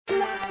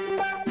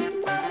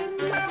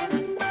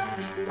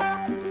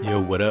Yo,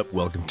 what up?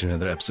 Welcome to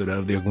another episode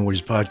of the Oakland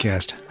Warriors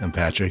podcast. I'm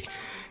Patrick,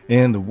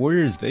 and the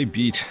Warriors, they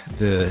beat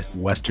the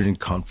Western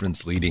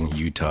Conference leading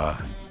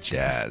Utah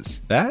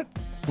Jazz. That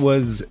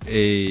was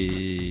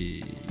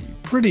a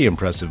pretty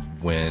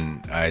impressive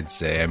win, I'd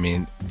say. I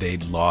mean,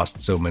 they'd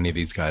lost so many of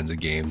these kinds of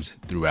games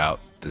throughout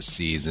the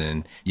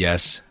season.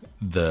 Yes,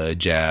 the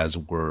Jazz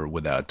were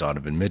without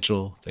Donovan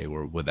Mitchell. They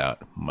were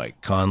without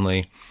Mike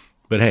Conley.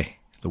 But hey,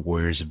 the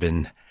Warriors have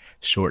been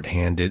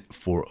shorthanded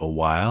for a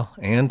while,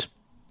 and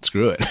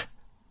screw it.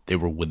 They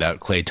were without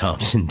Klay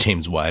Thompson,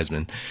 James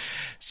Wiseman.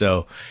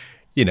 So,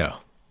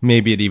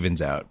 maybe it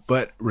evens out.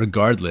 But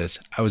regardless,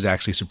 I was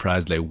actually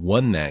surprised they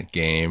won that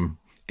game,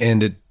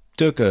 and it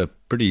took a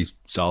pretty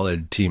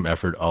solid team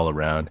effort all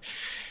around.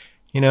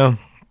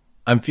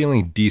 I'm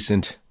feeling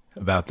decent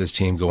about this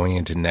team going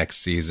into next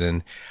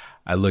season.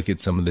 I look at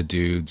some of the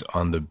dudes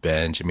on the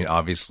bench. I mean,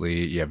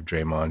 obviously, you have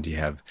Draymond, you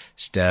have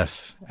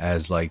Steph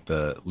as like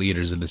the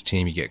leaders of this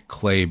team. You get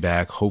Klay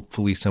back,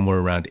 hopefully somewhere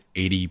around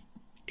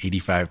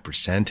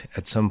 85%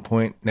 at some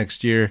point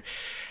next year.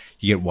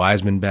 You get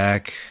Wiseman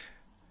back.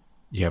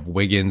 You have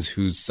Wiggins,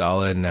 who's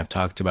solid, and I've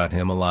talked about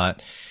him a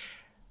lot.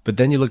 But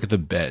then you look at the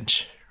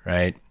bench,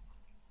 right?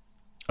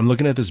 I'm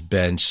looking at this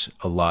bench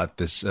a lot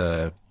this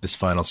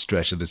final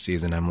stretch of the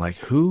season. I'm like,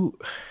 who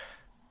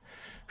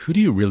do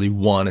you really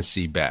want to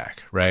see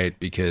back, right?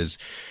 Because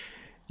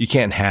you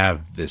can't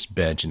have this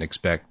bench and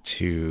expect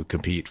to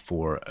compete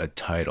for a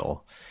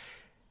title.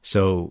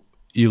 So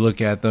you look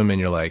at them and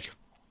you're like,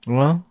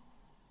 well,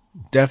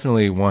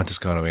 definitely want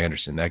Toscano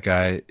Anderson. That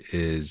guy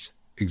is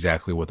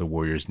exactly what the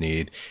Warriors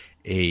need.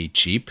 A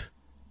cheap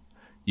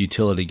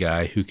utility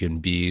guy who can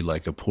be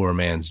like a poor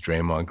man's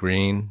Draymond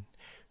Green,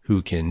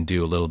 who can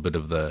do a little bit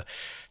of the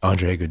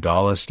Andre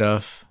Iguodala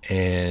stuff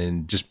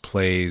and just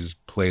plays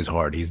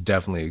hard. He's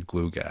definitely a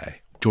glue guy.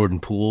 Jordan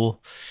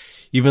Poole,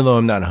 even though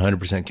I'm not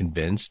 100%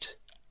 convinced,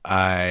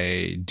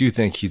 I do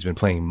think he's been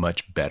playing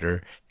much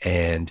better.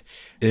 And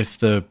if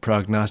the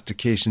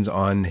prognostications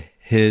on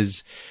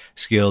his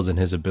skills and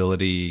his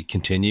ability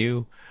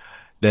continue,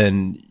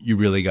 then you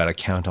really got to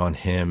count on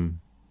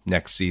him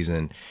next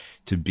season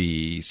to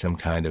be some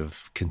kind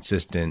of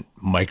consistent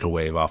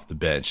microwave off the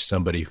bench,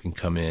 somebody who can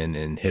come in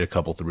and hit a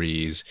couple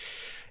threes,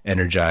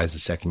 energize the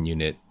second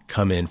unit,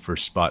 come in for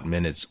spot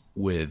minutes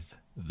with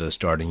the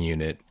starting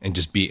unit, and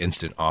just be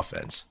instant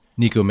offense.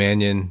 Nico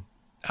Mannion,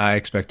 I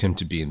expect him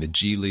to be in the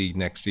G League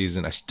next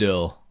season. I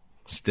still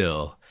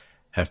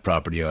have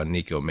property on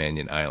Nico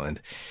Mannion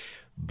Island,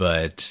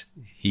 but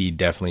he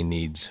definitely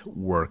needs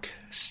work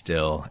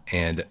still,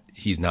 and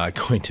he's not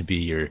going to be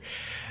your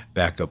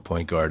backup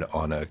point guard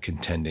on a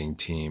contending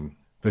team.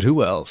 But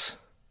who else?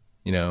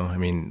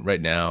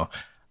 Right now,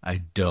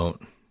 I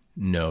don't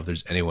know if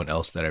there's anyone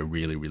else that I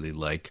really, really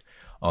like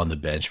on the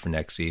bench for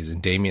next season.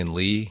 Damian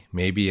Lee,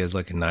 maybe as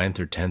like a 9th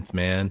or 10th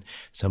man,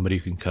 somebody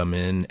who can come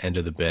in,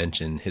 enter the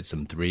bench and hit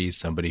some threes,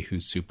 somebody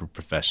who's super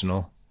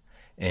professional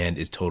and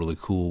is totally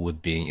cool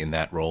with being in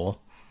that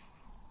role.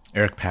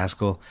 Eric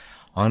Paschall,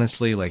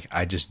 honestly,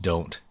 I just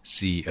don't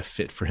see a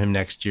fit for him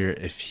next year.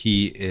 If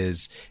he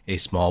is a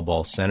small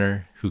ball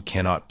center who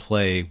cannot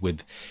play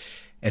with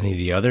any of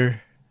the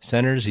other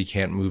centers, he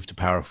can't move to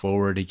power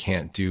forward, he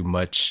can't do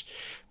much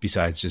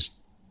besides just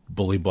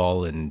bully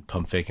ball and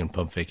pump fake and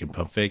pump fake and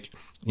pump fake.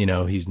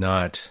 He's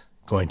not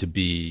going to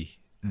be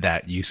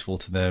that useful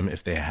to them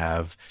if they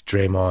have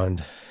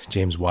Draymond,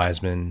 James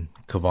Wiseman,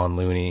 Kevon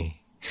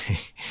Looney.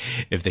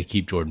 If they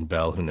keep Jordan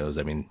Bell, who knows?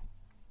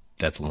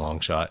 That's a long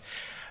shot.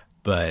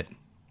 But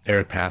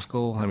Eric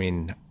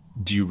Paschall,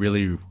 do you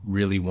really,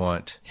 really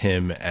want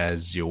him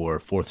as your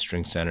 4th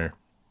string center?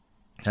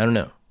 I don't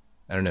know.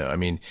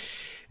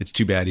 It's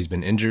too bad he's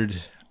been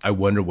injured. I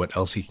wonder what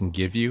else he can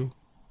give you.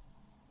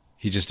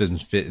 He just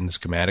doesn't fit in the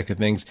schematic of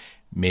things.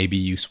 Maybe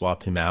you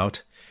swap him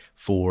out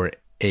for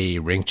a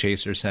ring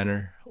chaser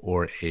center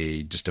or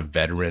just a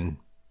veteran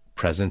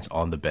presence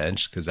on the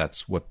bench, because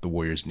that's what the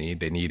Warriors need.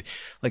 They need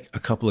a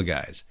couple of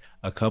guys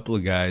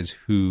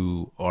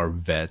who are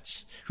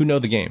vets, who know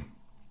the game.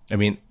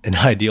 An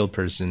ideal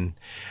person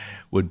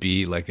would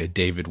be like a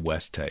David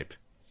West type,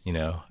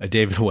 a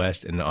David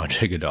West and an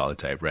Andre Iguodala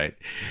type, right?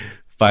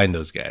 Find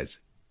those guys.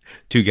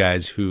 2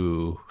 guys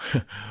who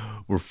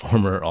were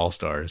former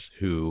All-Stars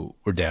who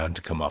were down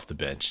to come off the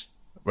bench.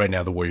 Right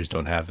now, the Warriors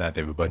don't have that.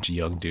 They have a bunch of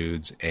young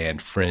dudes and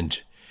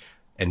fringe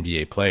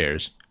NBA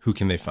players. Who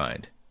can they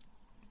find?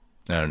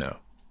 I don't know.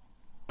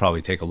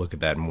 Probably take a look at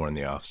that more in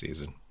the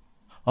offseason.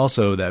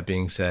 Also, that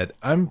being said,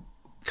 I'm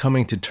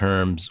coming to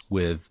terms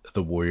with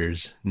the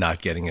Warriors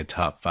not getting a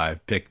top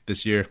 5 pick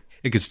this year.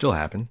 It could still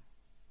happen.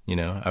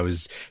 I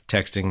was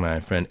texting my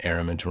friend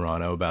Aram in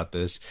Toronto about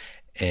this,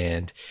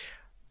 and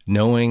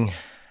knowing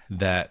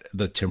that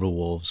the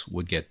Timberwolves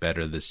would get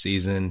better this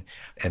season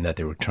and that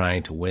they were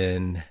trying to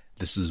win,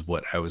 this is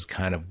what I was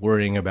kind of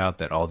worrying about,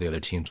 that all the other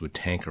teams would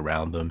tank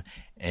around them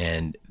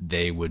and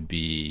they would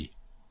be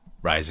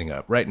rising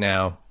up. Right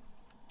now,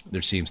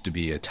 there seems to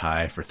be a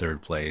tie for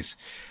 3rd place,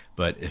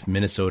 but if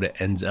Minnesota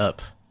ends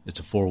up, it's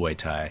a 4-way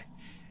tie.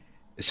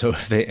 So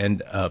if they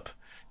end up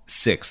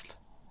 6th,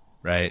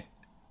 right,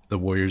 the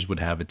Warriors would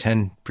have a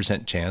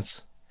 10%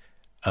 chance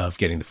of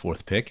getting the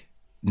 4th pick,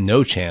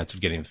 no chance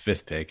of getting the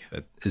 5th pick.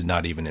 That is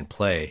not even in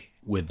play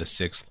with the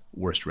 6th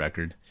worst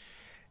record.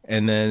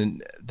 And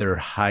then their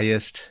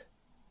highest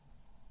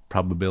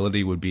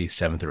probability would be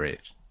 7th or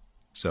 8th.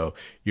 So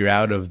you're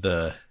out of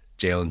the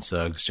Jalen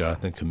Suggs,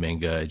 Jonathan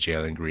Kuminga,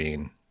 Jalen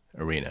Green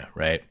arena,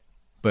 right?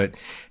 But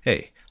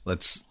hey,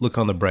 let's look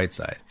on the bright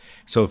side.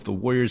 So if the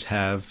Warriors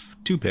have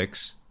 2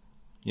 picks,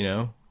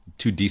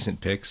 2 decent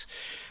picks,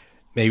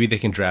 maybe they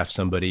can draft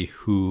somebody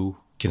who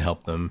can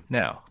help them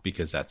now,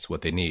 because that's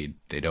what they need.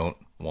 They don't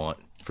want,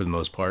 for the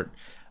most part,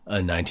 a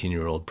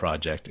 19-year-old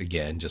project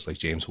again, just like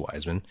James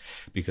Wiseman,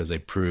 because they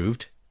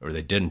proved, or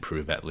they didn't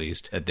prove at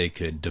least, that they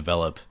could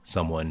develop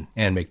someone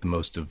and make the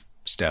most of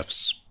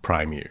Steph's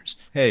prime years.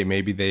 Hey,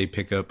 maybe they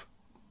pick up,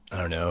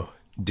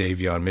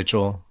 Davion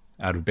Mitchell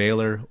out of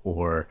Baylor,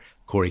 or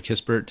Corey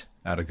Kispert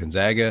out of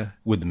Gonzaga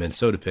with the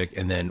Minnesota pick,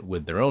 and then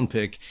with their own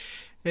pick,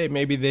 hey,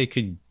 maybe they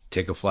could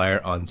take a flyer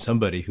on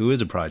somebody who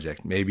is a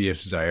project. Maybe if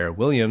Zaire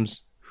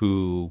Williams,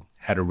 who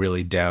had a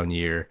really down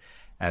year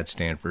at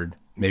Stanford,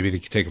 maybe they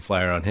could take a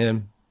flyer on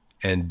him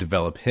and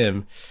develop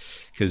him,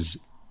 because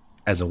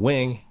as a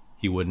wing,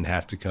 he wouldn't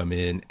have to come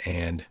in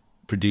and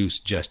produce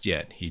just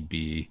yet. He'd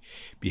be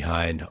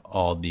behind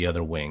all the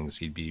other wings.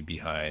 He'd be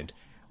behind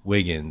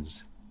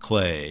Wiggins,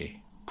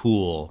 Clay,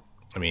 Poole.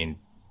 I mean,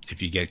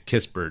 if you get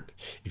Kispert,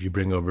 if you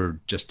bring over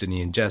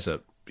Justinian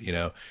Jessup,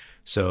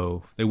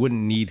 so they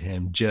wouldn't need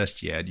him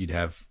just yet. You'd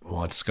have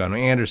Juan Toscano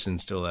Anderson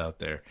still out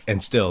there.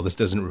 And still, this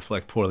doesn't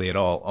reflect poorly at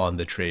all on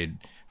the trade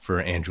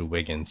for Andrew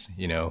Wiggins,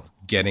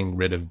 getting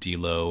rid of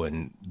D'Lo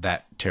and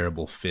that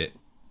terrible fit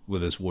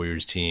with this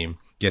Warriors team,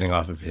 getting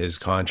off of his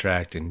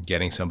contract and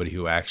getting somebody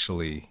who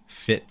actually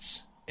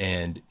fits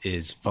and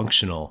is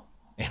functional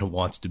and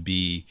wants to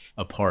be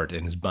a part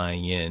and is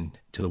buying in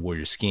to the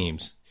Warriors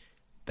schemes.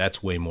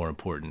 That's way more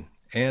important.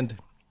 And,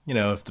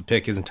 if the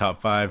pick isn't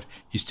top 5,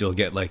 you still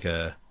get like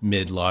a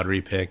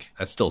mid-lottery pick.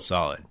 That's still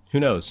solid.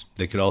 Who knows?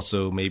 They could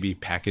also maybe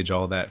package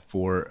all that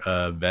for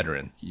a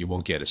veteran. You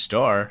won't get a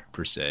star,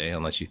 per se,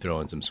 unless you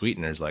throw in some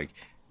sweeteners like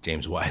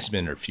James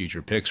Wiseman or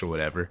future picks or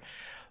whatever.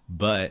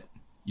 But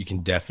you can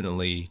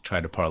definitely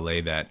try to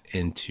parlay that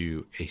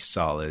into a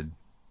solid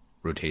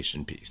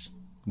rotation piece.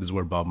 This is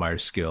where Bob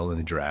Myers' skill in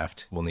the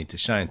draft will need to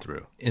shine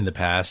through. In the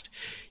past,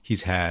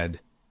 he's had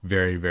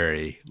very,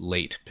 very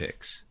late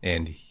picks,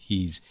 and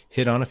he's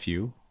hit on a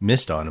few,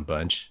 missed on a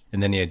bunch,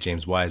 and then he had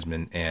James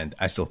Wiseman, and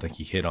I still think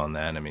he hit on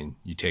that. I mean,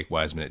 you take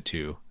Wiseman at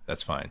 2,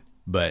 that's fine.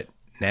 But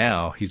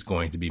now he's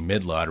going to be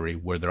mid-lottery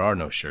where there are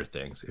no sure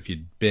things. If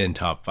you'd been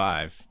top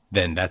 5,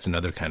 then that's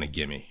another kind of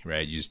gimme,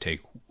 right? You just take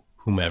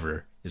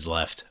whomever is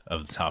left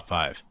of the top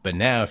 5. But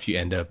now if you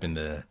end up in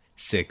the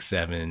 6,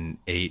 7,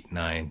 8,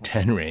 9,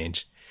 10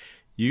 range,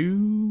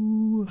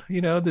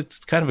 that's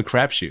kind of a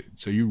crapshoot.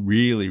 So you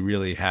really,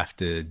 really have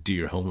to do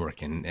your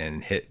homework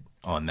and hit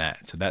on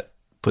that. So that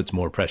puts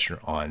more pressure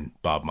on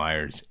Bob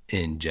Myers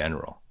in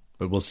general.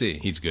 But we'll see.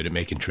 He's good at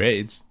making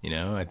trades.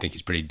 I think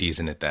he's pretty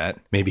decent at that.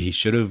 Maybe he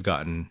should have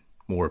gotten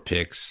more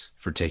picks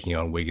for taking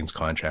on Wiggins'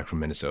 contract from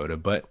Minnesota,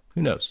 but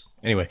who knows?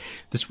 Anyway,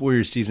 this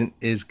Warriors season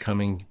is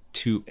coming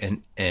to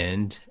an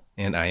end,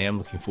 and I am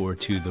looking forward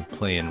to the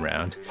play-in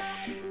round.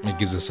 It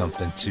gives us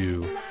something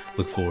to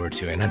look forward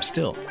to, and I'm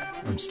still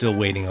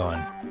waiting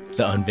on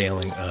the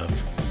unveiling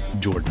of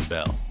Jordan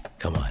Bell.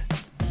 Come on,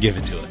 give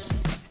it to us.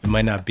 It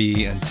might not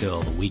be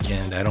until the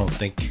weekend. I don't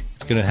think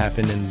it's going to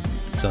happen in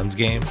the Suns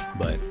game,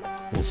 but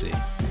we'll see.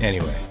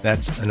 Anyway,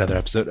 that's another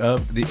episode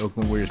of the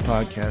Oakland Warriors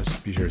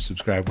podcast. Be sure to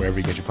subscribe wherever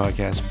you get your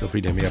podcasts. Feel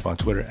free to hit me up on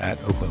Twitter at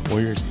Oakland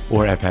Warriors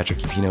or at Patrick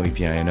Epino,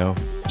 EPINO.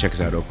 Check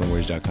us out at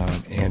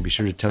OaklandWarriors.com, and be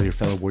sure to tell your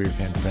fellow Warrior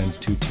fan friends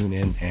to tune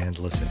in and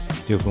listen.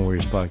 The Oakland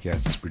Warriors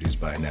podcast is produced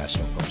by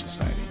National Film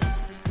Society.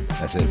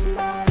 That's it.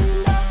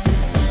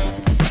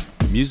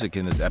 Music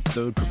in this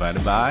episode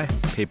provided by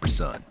Paper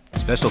Sun.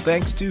 Special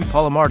thanks to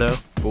Paul Amardo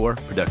for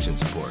production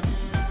support.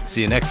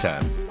 See you next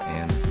time.